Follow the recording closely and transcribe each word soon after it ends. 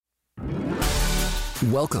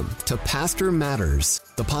Welcome to Pastor Matters,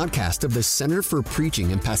 the podcast of the Center for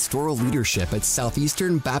Preaching and Pastoral Leadership at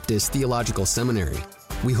Southeastern Baptist Theological Seminary.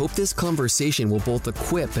 We hope this conversation will both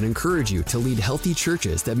equip and encourage you to lead healthy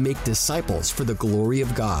churches that make disciples for the glory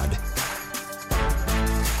of God.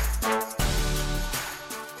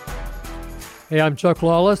 Hey, I'm Chuck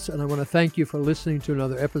Lawless, and I want to thank you for listening to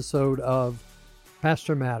another episode of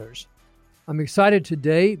Pastor Matters. I'm excited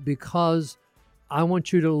today because I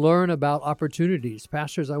want you to learn about opportunities.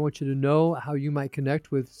 Pastors, I want you to know how you might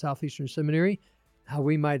connect with Southeastern Seminary, how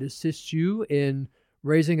we might assist you in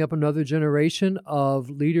raising up another generation of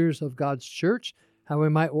leaders of God's church, how we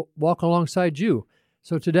might walk alongside you.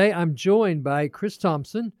 So today I'm joined by Chris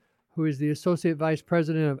Thompson, who is the Associate Vice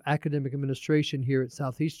President of Academic Administration here at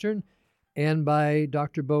Southeastern, and by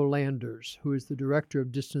Dr. Beau, who is the Director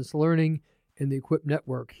of Distance Learning in the Equip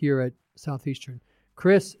Network here at Southeastern.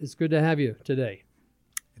 Chris, it's good to have you today.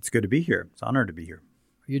 It's good to be here. It's an honor to be here.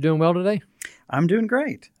 Are you doing well today? I'm doing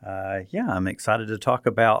great. I'm excited to talk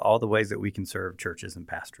about all the ways that we can serve churches and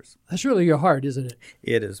pastors. That's really your heart, isn't it?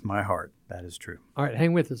 It is my heart. That is true. All right,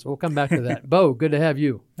 hang with us. We'll come back to that. Beau, good to have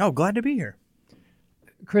you. Oh, glad to be here.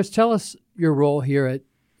 Chris, tell us your role here at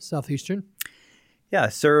Southeastern. Yeah, I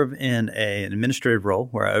serve in an administrative role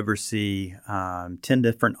where I oversee 10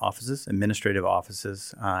 different offices, administrative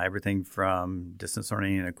offices, everything from distance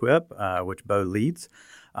learning and equip, which Beau leads,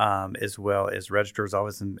 as well as registrar's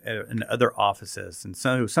office and other offices. And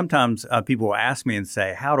so sometimes people will ask me and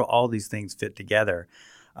say, how do all these things fit together?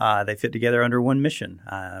 They fit together under one mission,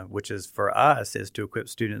 which is for us is to equip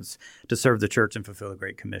students to serve the church and fulfill the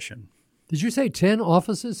Great Commission. Did you say 10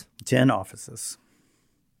 offices? 10 offices.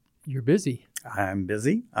 You're busy. I'm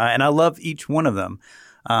busy, and I love each one of them.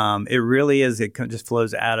 It really is. It just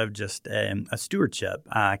flows out of just a stewardship.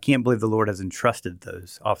 I can't believe the Lord has entrusted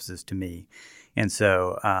those offices to me. And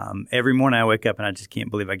so every morning I wake up and I just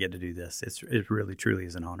can't believe I get to do this. It really, truly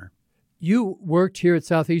is an honor. You worked here at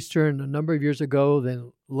Southeastern a number of years ago,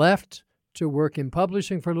 then left to work in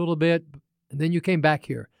publishing for a little bit, and then you came back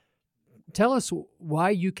here. Tell us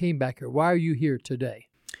why you came back here. Why are you here today?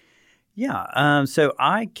 Yeah. So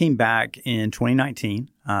I came back in 2019.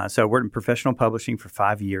 So I worked in professional publishing for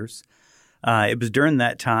 5 years. It was during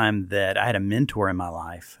that time that I had a mentor in my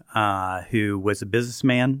life who was a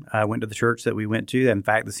businessman. I went to the church that we went to. In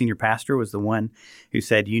fact, the senior pastor was the one who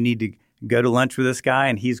said, you need to go to lunch with this guy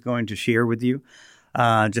and he's going to share with you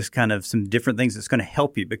just kind of some different things that's going to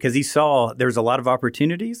help you, because he saw there's a lot of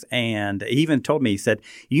opportunities. And he even told me, he said,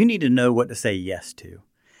 you need to know what to say yes to.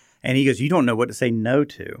 And he goes, you don't know what to say no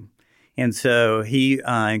to. And so he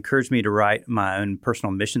encouraged me to write my own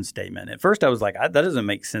personal mission statement. At first, I was like, that doesn't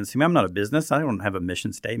make sense to me. I'm not a business. I don't have a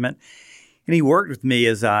mission statement. And he worked with me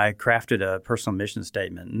as I crafted a personal mission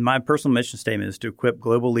statement. And my personal mission statement is to equip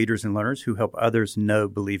global leaders and learners who help others know,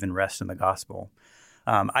 believe, and rest in the gospel.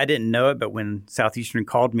 I didn't know it, but when Southeastern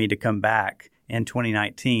called me to come back in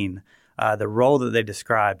 2019, the role that they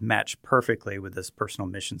described matched perfectly with this personal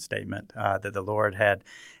mission statement, that the Lord had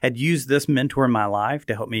used this mentor in my life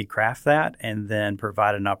to help me craft that and then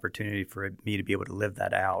provide an opportunity for me to be able to live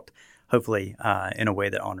that out, hopefully in a way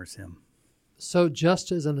that honors him. So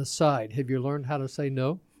just as an aside, have you learned how to say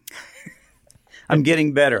no? I'm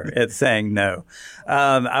getting better at saying no.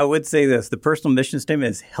 I would say this. The personal mission statement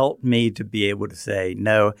has helped me to be able to say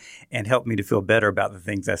no and helped me to feel better about the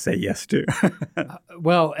things I say yes to.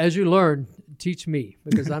 Well, as you learn, teach me,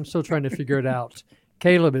 because I'm still trying to figure it out.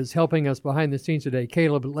 Caleb is helping us behind the scenes today.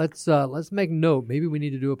 Caleb, let's make note. Maybe we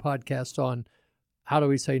need to do a podcast on how do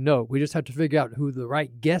we say no. We just have to figure out who the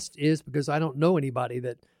right guest is, because I don't know anybody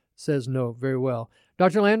that says no very well.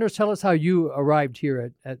 Dr. Landers, tell us how you arrived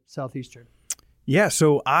here at Southeastern. Yeah,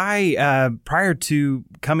 so I, prior to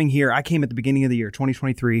coming here, I came at the beginning of the year,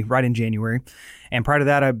 2023, right in January. And prior to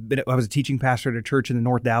that, I was a teaching pastor at a church in the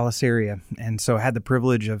North Dallas area. And so I had the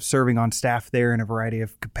privilege of serving on staff there in a variety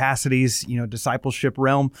of capacities, discipleship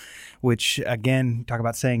realm, which, again, talk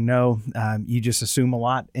about saying no. You just assume a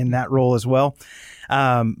lot in that role as well.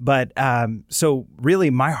 So really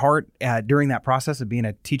my heart during that process of being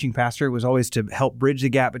a teaching pastor was always to help bridge the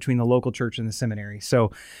gap between the local church and the seminary.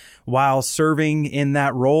 So while serving in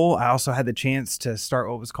that role, I also had the chance to start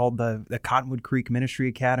what was called the Cottonwood Creek Ministry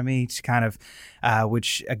Academy, to kind of,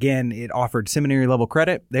 which again, it offered seminary level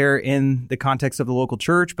credit there in the context of the local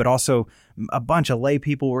church, but also a bunch of lay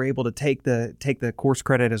people were able to take the course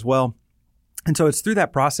credit as well. And so it's through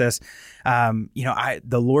that process, the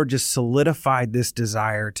Lord just solidified this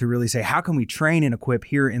desire to really say, how can we train and equip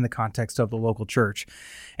here in the context of the local church?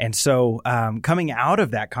 And so coming out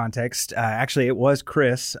of that context, actually, it was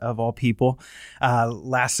Chris, of all people.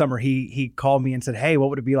 Last summer, he called me and said, hey,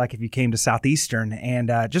 what would it be like if you came to Southeastern?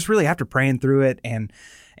 And just really after praying through it and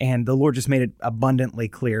the Lord just made it abundantly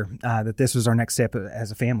clear that this was our next step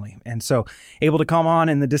as a family. And so able to come on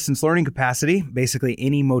in the distance learning capacity, basically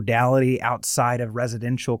any modality outside of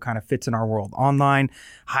residential kind of fits in our world. Online,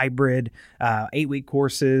 hybrid, 8-week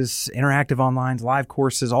courses, interactive onlines, live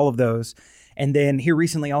courses, all of those. And then here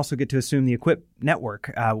recently also get to assume the Equip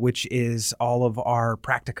network, which is all of our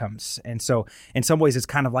practicums. And so in some ways, it's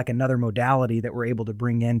kind of like another modality that we're able to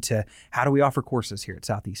bring into how do we offer courses here at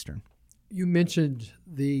Southeastern. You mentioned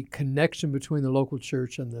the connection between the local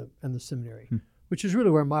church and the seminary, which is really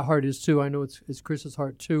where my heart is too. I know it's Chris's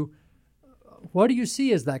heart too. What do you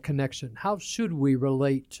see as that connection? How should we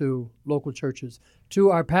relate to local churches, to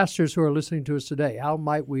our pastors who are listening to us today? How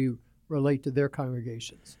might we relate to their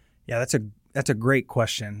congregations? Yeah, that's a great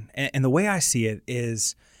question. And the way I see it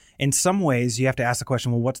is, in some ways, you have to ask the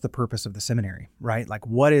question, well, what's the purpose of the seminary, right? Like,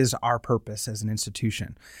 what is our purpose as an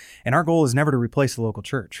institution? And our goal is never to replace the local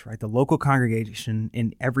church, right? The local congregation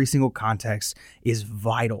in every single context is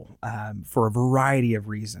vital for a variety of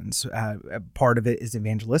reasons. Part of it is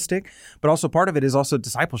evangelistic, but also part of it is also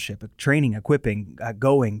discipleship, training, equipping,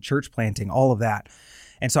 going, church planting, all of that.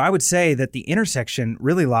 And so I would say that the intersection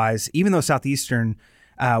really lies, even though Southeastern,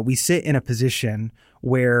 we sit in a position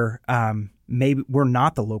where maybe we're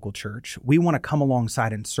not the local church. We want to come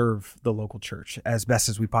alongside and serve the local church as best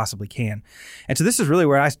as we possibly can. And so this is really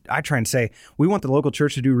where I try and say, we want the local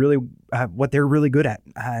church to do really what they're really good at,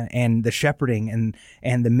 and the shepherding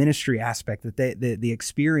and the ministry aspect, that the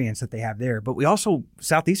experience that they have there. But we also,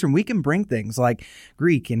 Southeastern, we can bring things like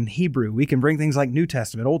Greek and Hebrew. We can bring things like New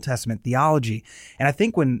Testament, Old Testament, theology. And I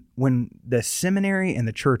think when the seminary and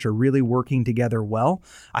the church are really working together well,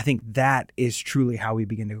 I think that is truly how we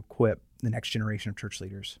begin to equip the next generation of church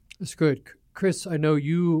leaders. That's good. Chris, I know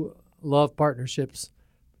you love partnerships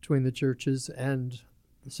between the churches and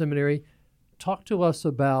the seminary. Talk to us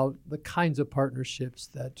about the kinds of partnerships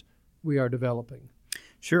that we are developing.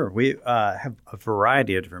 Sure. We have a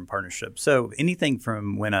variety of different partnerships. So anything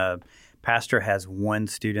from when a pastor has one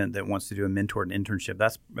student that wants to do a mentored internship,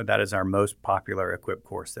 that is our most popular Equip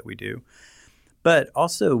course that we do. But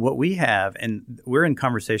also what we have, and we're in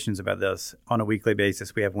conversations about this on a weekly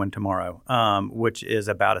basis. We have one tomorrow, which is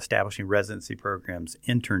about establishing residency programs,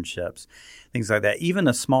 internships, things like that. Even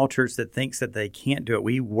a small church that thinks that they can't do it,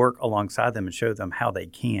 we work alongside them and show them how they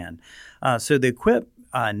can. So the Equip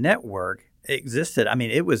network existed. I mean,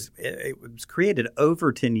 it was created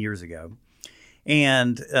over 10 years ago.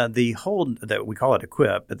 And the whole, that we call it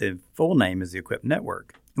Equip, but the full name is the Equip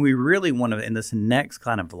Network. And we really want to, in this next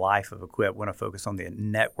kind of life of Equip, want to focus on the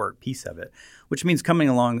network piece of it, which means coming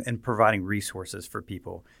along and providing resources for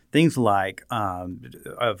people. Things like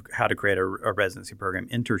of how to create a residency program,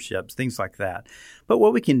 internships, things like that. But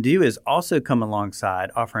what we can do is also come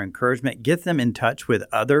alongside, offer encouragement, get them in touch with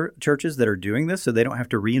other churches that are doing this so they don't have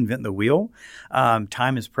to reinvent the wheel.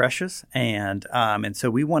 Time is precious, and so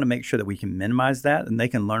we want to make sure that we can minimize that and they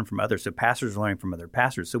can learn from others. So pastors are learning from other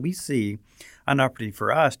pastors. So we see an opportunity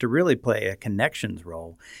for us to really play a connections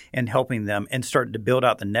role in helping them and start to build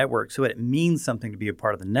out the network so it means something to be a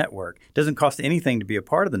part of the network. It doesn't cost anything to be a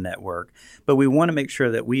part of the network, but we want to make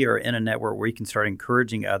sure that we are in a network where we can start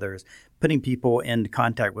encouraging others, putting people in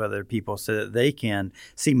contact with other people so that they can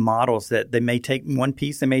see models that they may take one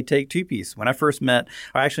piece, they may take two pieces. When I first met,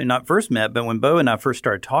 or actually not first met, but when Beau and I first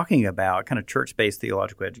started talking about kind of church-based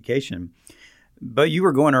theological education, but you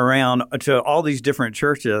were going around to all these different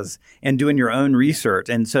churches and doing your own research,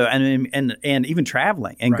 and so and even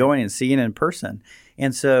traveling and going and seeing in person.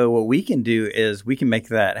 And so what we can do is we can make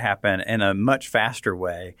that happen in a much faster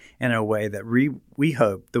way, in a way that we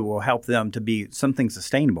hope that will help them to be something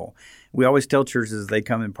sustainable. We always tell churches as they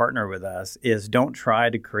come and partner with us is don't try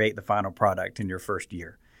to create the final product in your first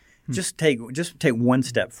year. Just take one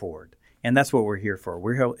step forward. And that's what we're here for.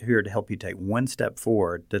 We're here to help you take one step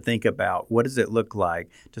forward to think about what does it look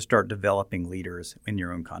like to start developing leaders in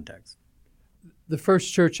your own context. The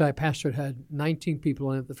first church I pastored had 19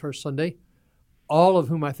 people in it the first Sunday, all of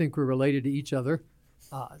whom I think were related to each other.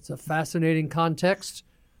 It's a fascinating context.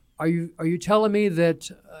 Are you telling me that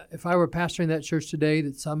if I were pastoring that church today,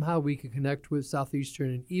 that somehow we could connect with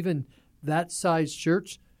Southeastern and even that size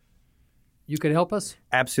church? You could help us?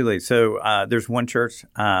 Absolutely. So there's one church,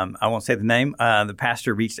 I won't say the name, the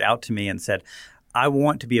pastor reached out to me and said, I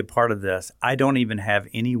want to be a part of this. I don't even have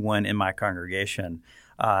anyone in my congregation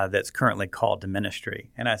that's currently called to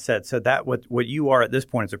ministry. And I said, so that what you are at this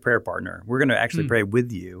point is a prayer partner. We're going to actually pray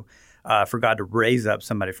with you for God to raise up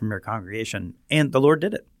somebody from your congregation. And the Lord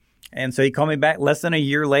did it. And so he called me back less than a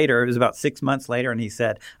year later. It was about 6 months later, and he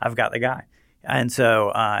said, I've got the guy. And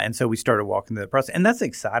so we started walking through the process. And that's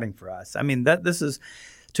exciting for us. I mean,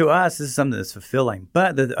 to us, this is something that's fulfilling.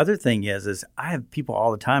 But the other thing is I have people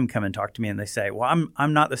all the time come and talk to me, and they say, well,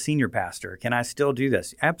 I'm not the senior pastor. Can I still do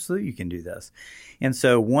this? Absolutely, you can do this. And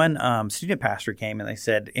so one student pastor came, and they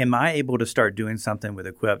said, am I able to start doing something with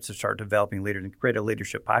Equip to start developing leaders and create a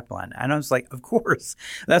leadership pipeline? And I was like, of course.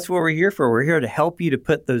 That's what we're here for. We're here to help you to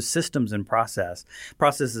put those systems and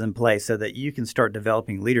processes in place so that you can start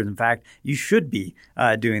developing leaders. In fact, you should be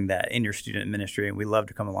doing that in your student ministry, and we love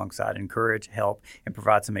to come alongside, encourage, help, and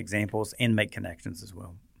provide some examples and make connections as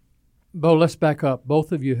well. Beau, let's back up.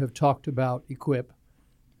 Both of you have talked about Equip.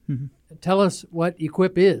 Mm-hmm. Tell us what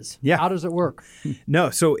Equip is. Yeah. How does it work?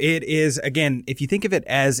 No, so it is, again, if you think of it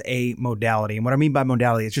as a modality, and what I mean by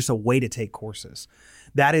modality is just a way to take courses.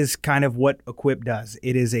 That is kind of what Equip does.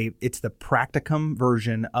 It's the practicum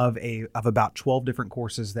version of about 12 different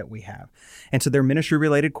courses that we have. And so they're ministry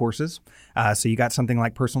related courses. So you got something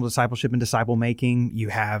like personal discipleship and disciple making. You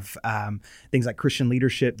have things like Christian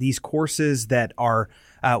leadership. These courses that are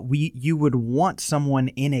you would want someone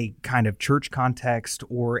in a kind of church context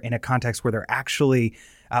or in a context where they're actually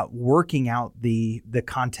working out the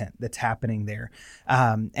content that's happening there,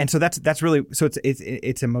 and so that's really so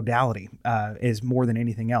it's a modality is more than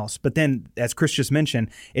anything else. But then, as Chris just mentioned,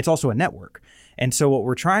 it's also a network, and so what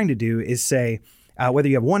we're trying to do is say, whether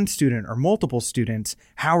you have one student or multiple students,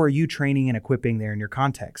 how are you training and equipping there in your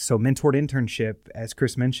context? So mentored internship, as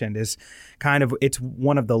Chris mentioned, is it's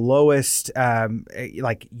one of the lowest,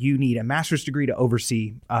 like you need a master's degree to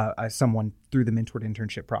oversee someone through the mentored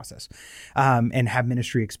internship process and have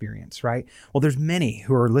ministry experience, right? Well, there's many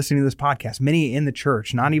who are listening to this podcast, many in the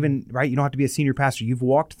church, not even, right? You don't have to be a senior pastor. You've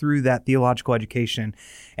walked through that theological education.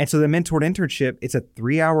 And so the mentored internship, it's a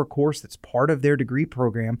 3-hour course that's part of their degree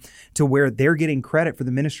program to where they're getting credit for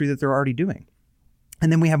the ministry that they're already doing.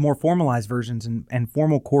 And then we have more formalized versions and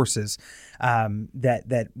formal courses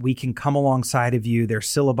that we can come alongside of you. There's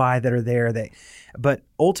syllabi that are there. But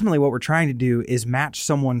ultimately what we're trying to do is match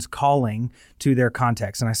someone's calling to their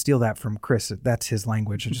context. And I steal that from Chris. That's his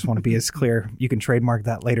language. I just want to be as clear. You can trademark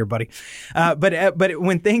that later, buddy. But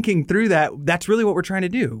when thinking through that, that's really what we're trying to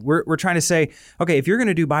do. We're trying to say, okay, if you're going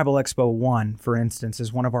to do Bible Expo 1, for instance,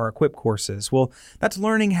 as one of our Equip courses, well, that's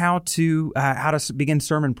learning how to begin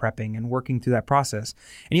sermon prepping and working through that process.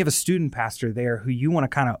 And you have a student pastor there who you want to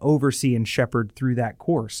kind of oversee and shepherd through that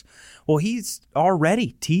course. Well, he's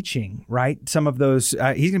already teaching, right? Some of those, he's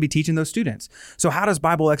going to be teaching those students. So how does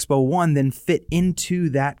Bible Expo 1 then fit into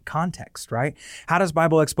that context, right? How does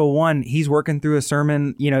Bible Expo 1, he's working through a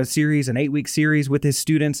sermon, series, an 8-week series with his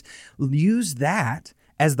students, use that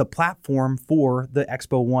as the platform for the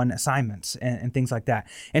Expo 1 assignments and things like that.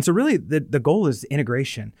 And so really the goal is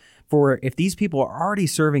integration. For if these people are already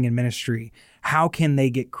serving in ministry, how can they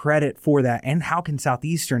get credit for that? And how can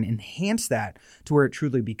Southeastern enhance that to where it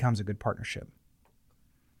truly becomes a good partnership?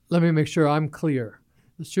 Let me make sure I'm clear.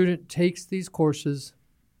 The student takes these courses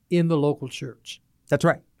in the local church. That's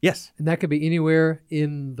right. Yes. And that could be anywhere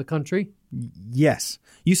in the country? Yes.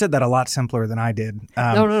 You said that a lot simpler than I did.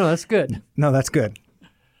 No, that's good. No, that's good.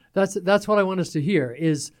 That's what I want us to hear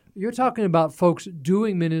is you're talking about folks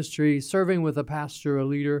doing ministry, serving with a pastor, a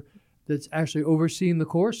leader that's actually overseeing the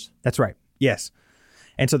course? That's right. Yes.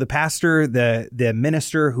 And so the pastor, the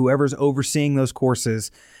minister, whoever's overseeing those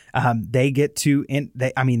courses, they get to,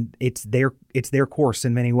 it's their course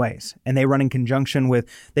in many ways. And they run in conjunction with,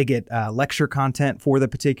 they get lecture content for the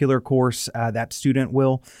particular course that student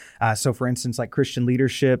will. So for instance, like Christian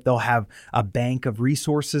leadership, they'll have a bank of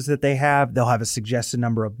resources that they have. They'll have a suggested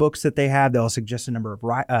number of books that they have. They'll suggest a number of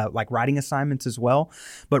writing assignments as well.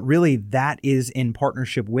 But really that is in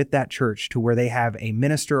partnership with that church to where they have a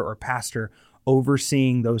minister or pastor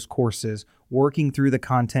overseeing those courses, working through the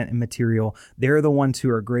content and material. They're the ones who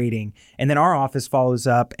are grading. And then our office follows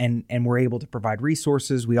up and we're able to provide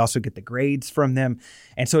resources. We also get the grades from them.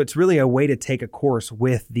 And so it's really a way to take a course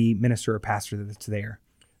with the minister or pastor that's there.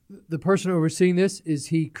 The person overseeing this, is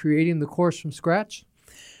he creating the course from scratch?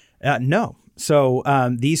 No. So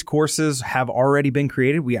these courses have already been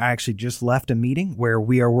created. I actually just left a meeting where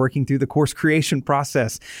we are working through the course creation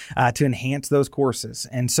process to enhance those courses.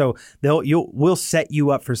 And so we'll set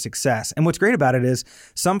you up for success. And what's great about it is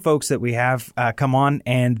some folks that we have come on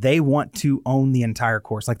and they want to own the entire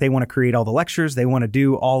course. Like they want to create all the lectures. They want to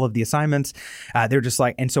do all of the assignments. They're just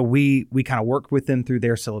like, and so we kind of work with them through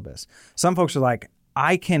their syllabus. Some folks are like,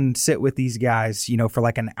 I can sit with these guys, for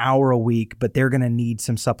like an hour a week, but they're going to need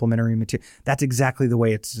some supplementary material. That's exactly the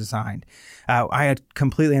way it's designed. I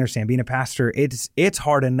completely understand. Being a pastor, it's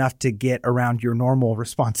hard enough to get around your normal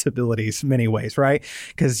responsibilities in many ways, right?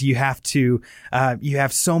 Because you have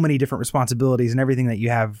so many different responsibilities and everything that you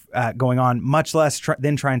have going on, much less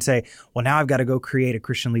than try and say, well, now I've got to go create a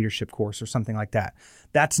Christian leadership course or something like that.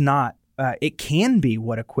 That's not, it can be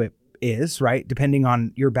what Equip is, right? Depending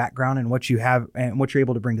on your background and what you have and what you're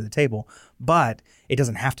able to bring to the table, but it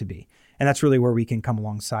doesn't have to be. And that's really where we can come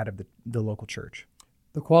alongside of the local church.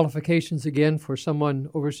 The qualifications again for someone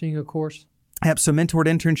overseeing a course? Yep. So mentored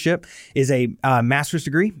internship is a master's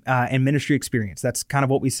degree and ministry experience. That's kind of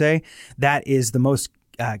what we say. That is the most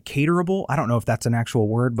caterable. I don't know if that's an actual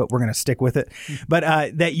word, but we're going to stick with it. But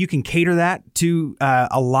that you can cater that to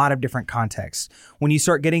a lot of different contexts. When you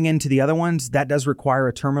start getting into the other ones, that does require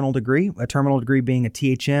a terminal degree being a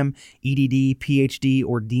THM, EDD, PhD,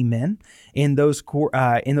 or DMin in those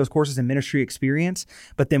courses in ministry experience.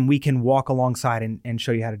 But then we can walk alongside and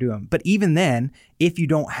show you how to do them. But even then, if you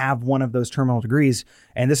don't have one of those terminal degrees,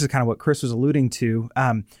 and this is kind of what Chris was alluding to,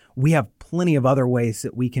 we have plenty of other ways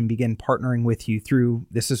that we can begin partnering with you through.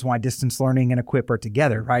 This is why distance learning and Equip are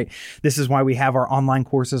together, right? This is why we have our online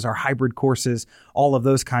courses, our hybrid courses, all of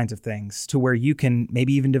those kinds of things, to where you can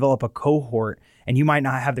maybe even develop a cohort. And you might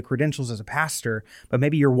not have the credentials as a pastor, but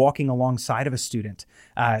maybe you're walking alongside of a student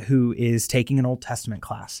who is taking an Old Testament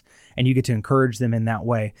class, and you get to encourage them in that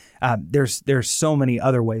way. There's so many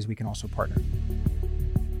other ways we can also partner.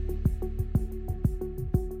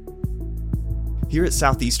 Here at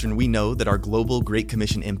Southeastern, we know that our global Great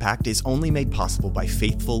Commission impact is only made possible by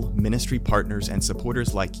faithful ministry partners and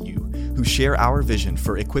supporters like you, who share our vision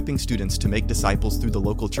for equipping students to make disciples through the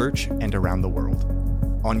local church and around the world.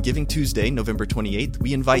 On Giving Tuesday, November 28th,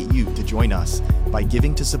 we invite you to join us by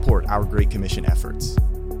giving to support our Great Commission efforts.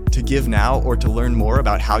 To give now or to learn more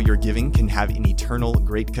about how your giving can have an eternal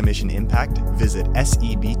Great Commission impact, visit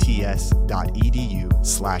sebts.edu/give.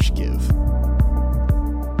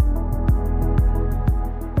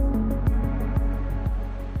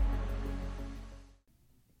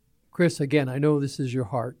 Chris, again, I know this is your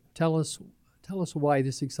heart. Tell us why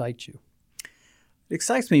this excites you. It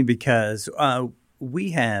excites me because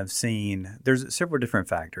we have seen there's several different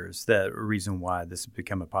factors that reason why this has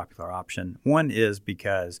become a popular option. One is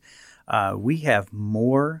because we have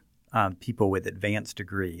more people with advanced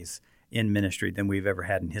degrees in ministry than we've ever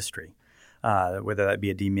had in history, whether that be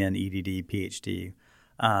a DMin, EDD, PhD.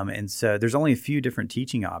 And so there's only a few different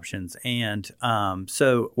teaching options. And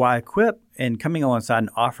so why Equip and coming alongside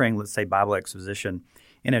and offering, let's say, Bible exposition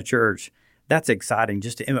in a church, that's exciting.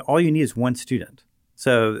 All you need is one student.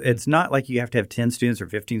 So it's not like you have to have 10 students or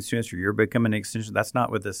 15 students or you're becoming an extension. That's not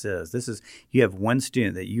what this is. This is you have one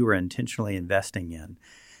student that you are intentionally investing in.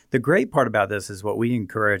 The great part about this is what we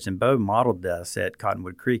encourage, and Beau modeled this at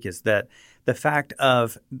Cottonwood Creek, is that the fact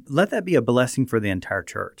of let that be a blessing for the entire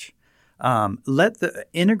church.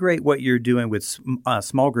 Integrate what you're doing with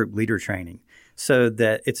small group leader training so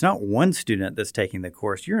that it's not one student that's taking the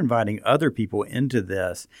course. You're inviting other people into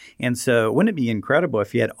this. And so wouldn't it be incredible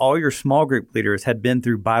if you had all your small group leaders had been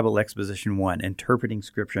through Bible Exposition 1, interpreting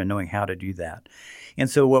Scripture and knowing how to do that. And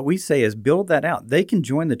so what we say is build that out. They can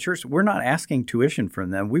join the church. We're not asking tuition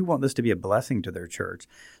from them. We want this to be a blessing to their church.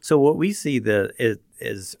 So what we see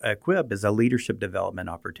is Equip is a leadership development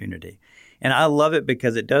opportunity. And I love it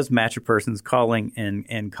because it does match a person's calling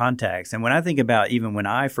and contacts. And when I think about even when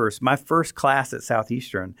my first class at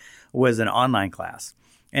Southeastern was an online class.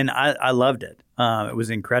 And I loved it. It was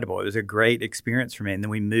incredible. It was a great experience for me. And then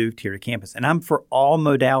we moved here to campus. And I'm for all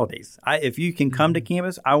modalities. If you can come to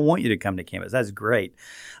campus, I want you to come to campus. That's great.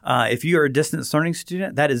 If you are a distance learning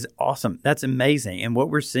student, that is awesome. That's amazing. And what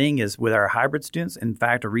we're seeing is with our hybrid students, in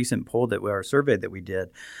fact, a recent poll our survey that we did,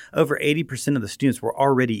 over 80% of the students were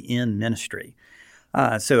already in ministry.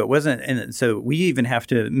 So it wasn't, and so we even have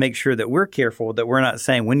to make sure that we're careful that we're not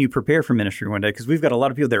saying when you prepare for ministry one day, because we've got a lot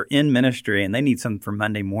of people that are in ministry and they need something for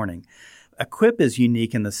Monday morning. Equip is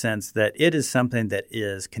unique in the sense that it is something that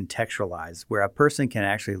is contextualized, where a person can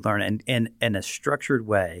actually learn and in a structured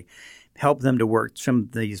way, help them to work some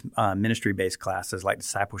of these ministry-based classes like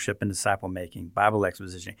discipleship and disciple-making, Bible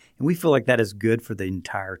exposition. And we feel like that is good for the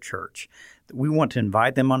entire church. We want to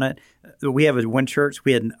invite them on it. We have one church,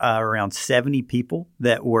 we had around 70 people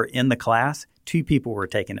that were in the class. 2 people were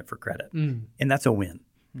taking it for credit. And that's a win.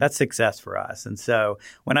 That's success for us. And so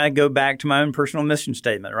when I go back to my own personal mission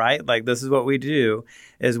statement, right, like this is what we do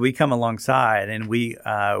is we come alongside and we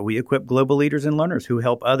equip global leaders and learners who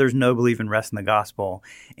help others know, believe, and rest in the gospel.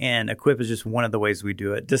 And equip is just one of the ways we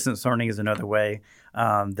do it. Distance learning is another way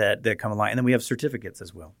that come along. And then we have certificates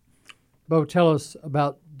as well. Beau, tell us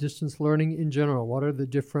about distance learning in general. What are the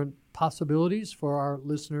different possibilities for our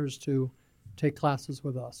listeners to take classes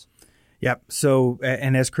with us? Yep. So,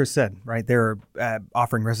 and as Chris said, right, they're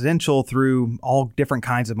offering residential through all different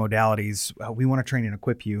kinds of modalities. We want to train and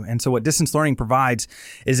equip you. And so what distance learning provides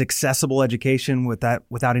is accessible education without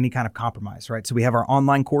any kind of compromise, right? So we have our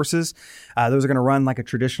online courses. Those are going to run like a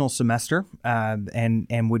traditional semester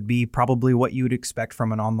and would be probably what you would expect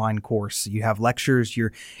from an online course. You have lectures,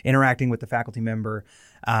 you're interacting with the faculty member.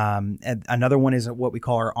 And another one is what we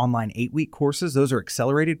call our online 8-week courses. Those are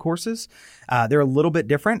accelerated courses. They're a little bit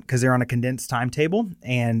different because they're on a condensed timetable.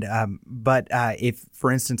 And but if,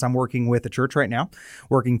 for instance, I'm working with a church right now,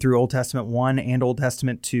 working through Old Testament 1 and Old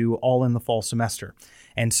Testament 2 all in the fall semester.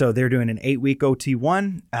 And so they're doing an 8-week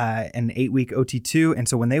OT1, an 8-week OT2. And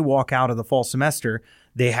so when they walk out of the fall semester,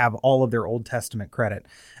 they have all of their Old Testament credit.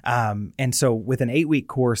 And so with an 8-week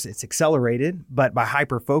course, it's accelerated, but by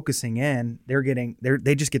hyper-focusing in,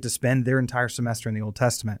 they just get to spend their entire semester in the Old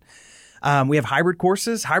Testament. We have hybrid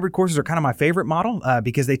courses. Hybrid courses are kind of my favorite model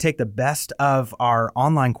because they take the best of our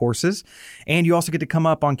online courses, and you also get to come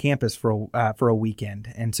up on campus for a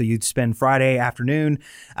weekend. And so you'd spend Friday afternoon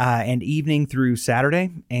and evening through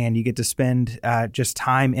Saturday, and you get to spend just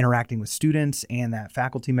time interacting with students and that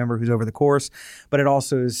faculty member who's over the course. But it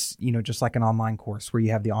also is, just like an online course where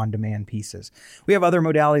you have the on-demand pieces. We have other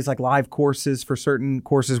modalities like live courses for certain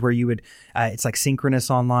courses where you would, it's like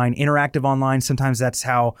synchronous online, interactive online. Sometimes that's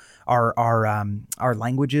how our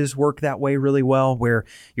languages work that way really well, where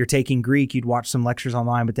you're taking Greek, you'd watch some lectures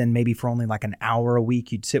online, but then maybe for only like an hour a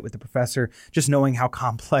week, you'd sit with the professor, just knowing how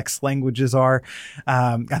complex languages are.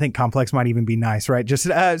 I think complex might even be nice, right? Just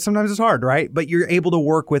sometimes it's hard, right? But you're able to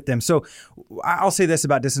work with them. So I'll say this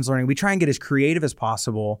about distance learning. We try and get as creative as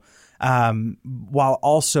possible while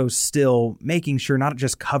also still making sure not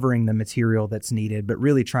just covering the material that's needed, but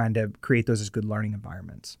really trying to create those as good learning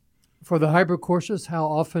environments. For the hybrid courses, how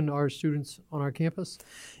often are students on our campus?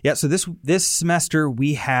 Yeah, so this semester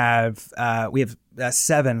we have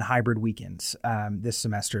 7 hybrid weekends this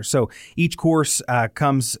semester. So each course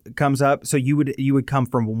comes up. So you would come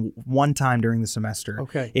from one time during the semester,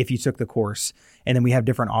 okay, if you took the course, and then we have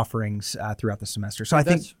different offerings throughout the semester. So I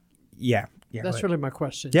think, that's really my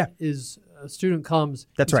question. Yeah, is a student comes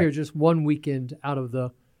that's right, here just one weekend out of the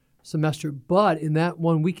semester, but in that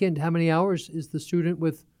one weekend, how many hours is the student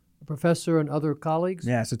with a professor and other colleagues?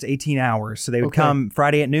 Yeah, so it's 18 hours. So they would come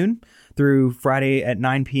Friday at noon through Friday at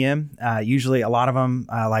 9 p.m. Usually a lot of them,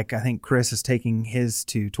 like I think Chris is taking his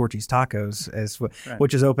to Torchy's Tacos,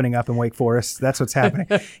 which is opening up in Wake Forest. That's what's happening.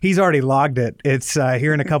 He's already logged it. It's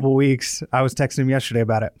here in a couple weeks. I was texting him yesterday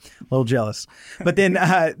about it. A little jealous. But then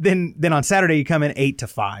on Saturday you come in 8 to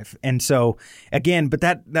 5. And so again, but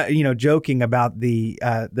that joking about the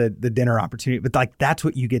dinner opportunity, but like that's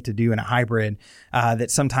what you get to do in a hybrid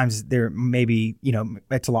that sometimes there maybe,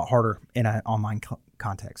 it's a lot harder in an online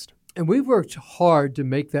context. And we've worked hard to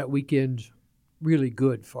make that weekend really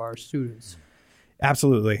good for our students.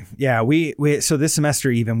 Absolutely. Yeah. We so this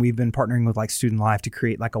semester even, we've been partnering with like Student Life to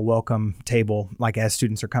create like a welcome table, like as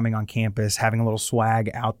students are coming on campus, having a little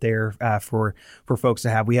swag out there for folks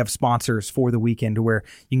to have. We have sponsors for the weekend to where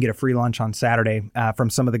you can get a free lunch on Saturday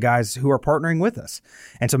from some of the guys who are partnering with us.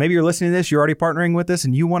 And so maybe you're listening to this, you're already partnering with us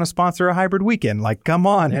and you want to sponsor a hybrid weekend, like come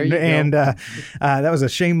on. There you and go. That was a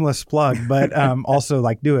shameless plug, but also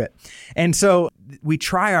like do it. And so we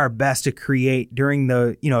try our best to create during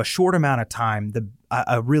the, a short amount of time,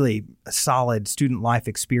 a really solid student life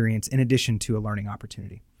experience in addition to a learning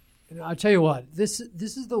opportunity. I'll tell you what, this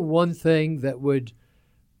is the one thing that would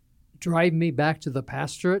drive me back to the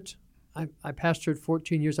pastorate. I pastored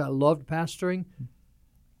 14 years. I loved pastoring.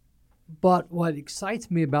 But what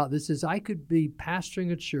excites me about this is I could be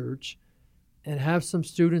pastoring a church and have some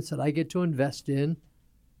students that I get to invest in.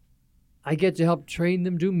 I get to help train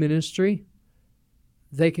them do ministry.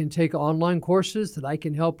 They can take online courses that I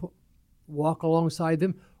can help walk alongside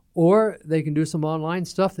them, or they can do some online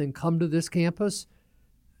stuff, then come to this campus,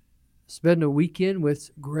 spend a weekend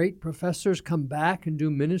with great professors, come back and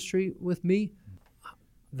do ministry with me.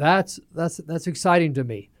 That's exciting to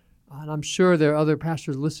me. And I'm sure there are other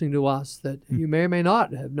pastors listening to us that you may or may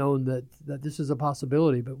not have known that this is a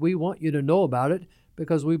possibility, but we want you to know about it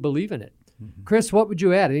because we believe in it. Mm-hmm. Chris, what would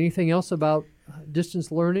you add? Anything else about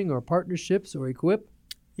distance learning or partnerships or Equip?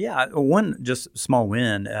 Yeah, one just small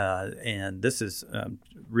win, and this is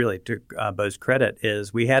really to Beau's credit,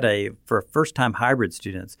 is we had for first-time hybrid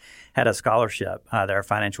students, had a scholarship that our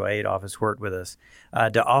financial aid office worked with us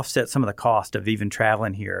to offset some of the cost of even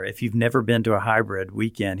traveling here. If you've never been to a hybrid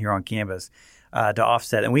weekend here on campus, to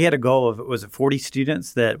offset. And we had a goal of, 40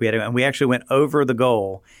 students that we had, and we actually went over the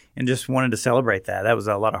goal and just wanted to celebrate that. That was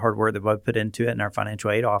a lot of hard work that we put into it in our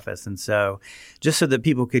financial aid office. And so just so that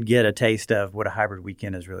people could get a taste of what a hybrid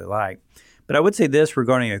weekend is really like. But I would say this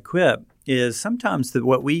regarding Equip is sometimes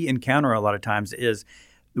what we encounter a lot of times is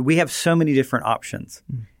we have so many different options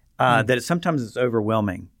that sometimes it's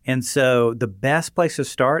overwhelming. And so the best place to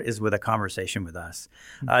start is with a conversation with us,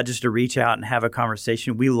 just to reach out and have a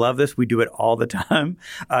conversation. We love this. We do it all the time.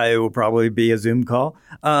 It will probably be a Zoom call.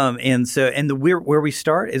 Where we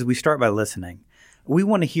start is we start by listening. We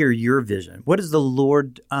want to hear your vision. What does the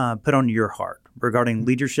Lord put on your heart regarding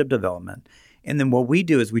leadership development? And then what we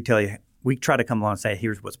do is we tell you, we try to come along and say,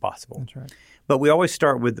 here's what's possible. That's right. But we always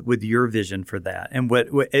start with your vision for that. And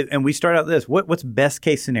we start out this, what's best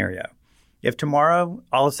case scenario? If tomorrow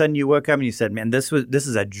all of a sudden you woke up and you said, man, this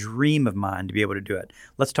is a dream of mine to be able to do it.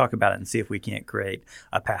 Let's talk about it and see if we can't create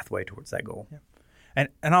a pathway towards that goal. Yeah.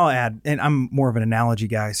 And I'll add, and I'm more of an analogy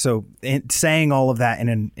guy, so saying all of that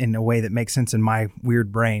in a way that makes sense in my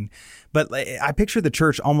weird brain. But I picture the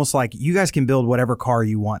church almost like you guys can build whatever car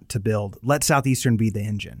you want to build. Let Southeastern be the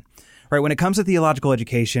engine. Right, when it comes to theological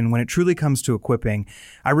education, when it truly comes to equipping,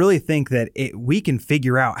 I really think that we can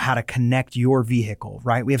figure out how to connect your vehicle,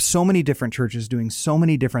 right? We have so many different churches doing so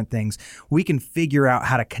many different things. We can figure out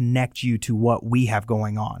how to connect you to what we have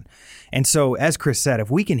going on. And so, as Chris said,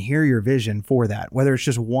 if we can hear your vision for that, whether it's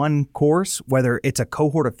just one course, whether it's a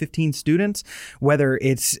cohort of 15 students, whether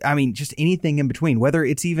it's, just anything in between, whether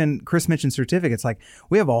it's even, Chris mentioned certificates, like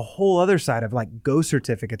we have a whole other side of like Go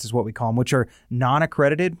certificates is what we call them, which are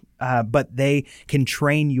non-accredited, but they can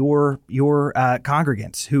train your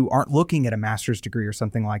congregants who aren't looking at a master's degree or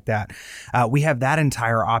something like that. We have that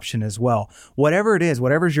entire option as well. Whatever it is,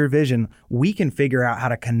 whatever's your vision, we can figure out how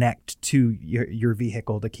to connect to your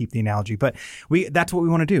vehicle, to keep the analogy. But that's what we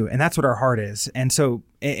want to do, and that's what our heart is. And so,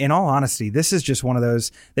 in all honesty, this is just one of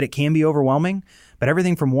those that it can be overwhelming. But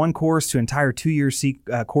everything from one course to entire 2-year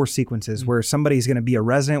course sequences where somebody's going to be a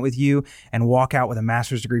resident with you and walk out with a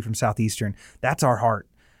master's degree from Southeastern, that's our heart.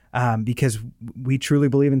 Because we truly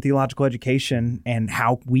believe in theological education and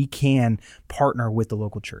how we can partner with the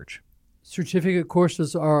local church. Certificate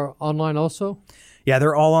courses are online also? Yeah,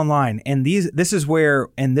 they're all online. And this is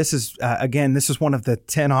one of the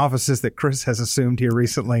 10 offices that Chris has assumed here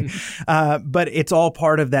recently. But it's all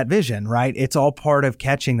part of that vision, right? It's all part of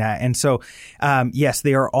catching that. And so, yes,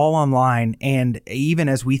 they are all online. And even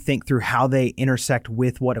as we think through how they intersect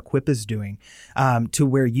with what Equip is doing, to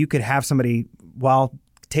where you could have somebody, while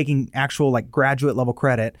taking actual like graduate level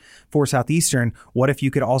credit for Southeastern, what if you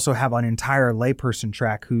could also have an entire layperson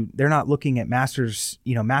track who they're not looking at master's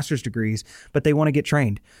degrees, but they want to get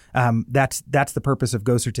trained. That's the purpose of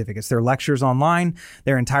Go certificates. Their lectures online,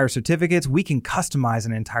 their entire certificates. We can customize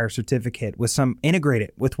an entire certificate with integrate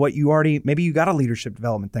it with what you already, maybe you got a leadership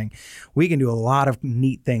development thing. We can do a lot of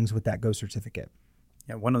neat things with that Go certificate.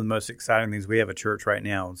 Yeah, one of the most exciting things, we have a church right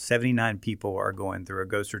now, 79 people are going through a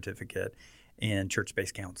Go certificate in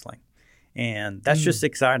church-based counseling. And that's just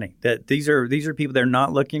exciting. That these are people, they're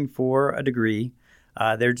not looking for a degree.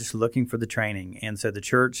 They're just looking for the training. And so the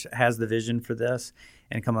church has the vision for this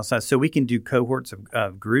and come outside. So we can do cohorts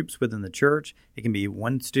of groups within the church. It can be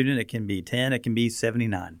one student, it can be 10, it can be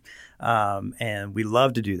 79. And we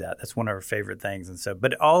love to do that. That's one of our favorite things. And so,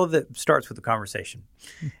 but all of it starts with a conversation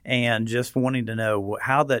and just wanting to know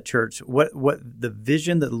how that church, what the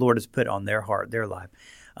vision that the Lord has put on their heart, their life,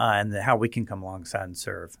 and how we can come alongside and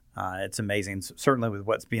serve. It's amazing, certainly with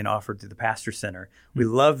what's being offered through the Pastor Center. We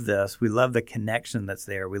love this. We love the connection that's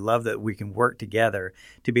there. We love that we can work together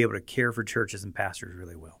to be able to care for churches and pastors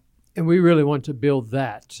really well. And we really want to build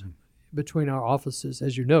that between our offices.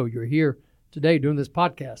 As you know, you're here today doing this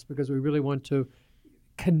podcast because we really want to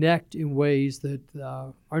connect in ways that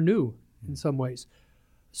are new in some ways.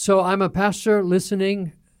 So I'm a pastor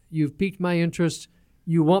listening. You've piqued my interest.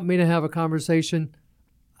 You want me to have a conversation.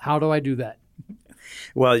 How do I do that?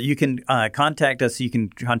 Well, you can contact us. You can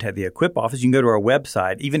contact the Equip office. You can go to our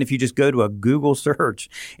website. Even if you just go to a Google search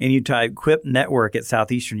and you type Equip Network at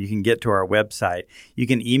Southeastern, you can get to our website. You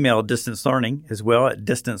can email distance learning as well at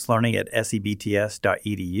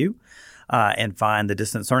distancelearning@sebts.edu. and find the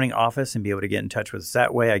distance learning office and be able to get in touch with us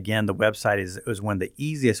that way. Again, the website is one of the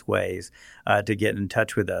easiest ways to get in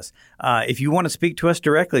touch with us. If you want to speak to us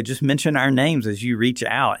directly, just mention our names as you reach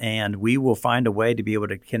out, and we will find a way to be able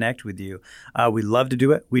to connect with you. We love to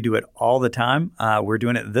do it. We do it all the time. We're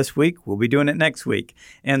doing it this week. We'll be doing it next week.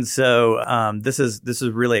 And so this is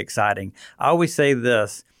really exciting. I always say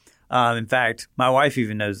this. In fact, my wife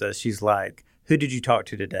even knows this. She's like, who did you talk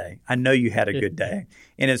to today? I know you had a good day.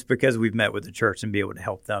 And it's because we've met with the church and be able to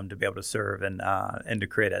help them to be able to serve and to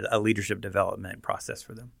create a leadership development process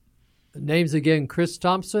for them. The names again, Chris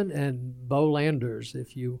Thompson and Beau Landers,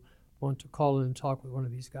 if you want to call in and talk with one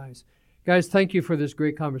of these guys. Guys, thank you for this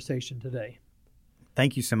great conversation today.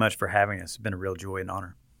 Thank you so much for having us. It's been a real joy and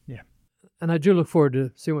honor. Yeah. And I do look forward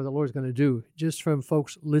to seeing what the Lord's going to do just from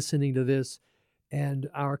folks listening to this and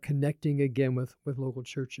our connecting again with local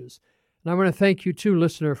churches. And I want to thank you too,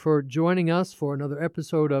 listener, for joining us for another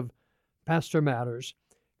episode of Pastor Matters.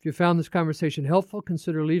 If you found this conversation helpful,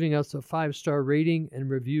 consider leaving us a 5-star rating and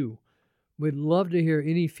review. We'd love to hear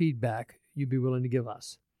any feedback you'd be willing to give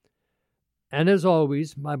us. And as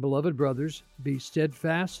always, my beloved brothers, be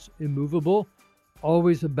steadfast, immovable,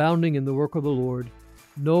 always abounding in the work of the Lord,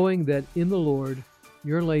 knowing that in the Lord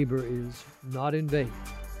your labor is not in vain.